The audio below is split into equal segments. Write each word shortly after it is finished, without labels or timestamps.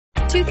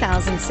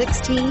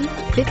2016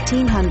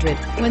 1500.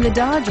 When the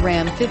Dodge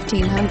Ram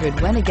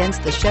 1500 went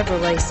against the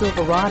Chevrolet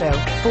Silverado,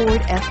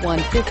 Ford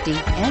F-150,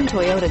 and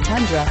Toyota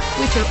Tundra,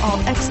 which are all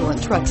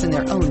excellent trucks in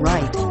their own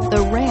right,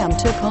 the Ram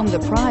took home the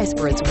prize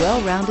for its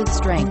well-rounded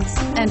strengths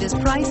and is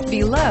priced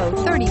below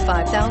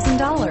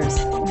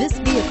 $35,000. This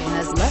vehicle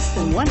has less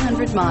than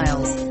 100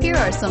 miles. Here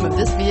are some of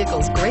this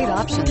vehicle's great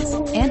options: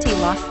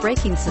 anti-lock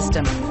braking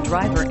system,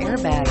 driver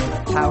airbag,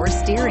 power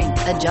steering,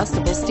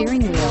 adjustable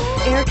steering wheel,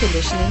 air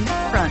conditioning,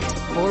 front,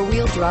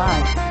 four-wheel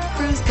drive,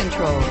 cruise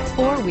control,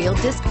 four-wheel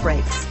disc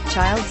brakes,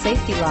 child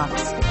safety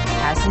locks,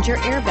 passenger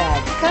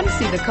airbag. Come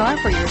see the car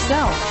for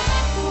yourself.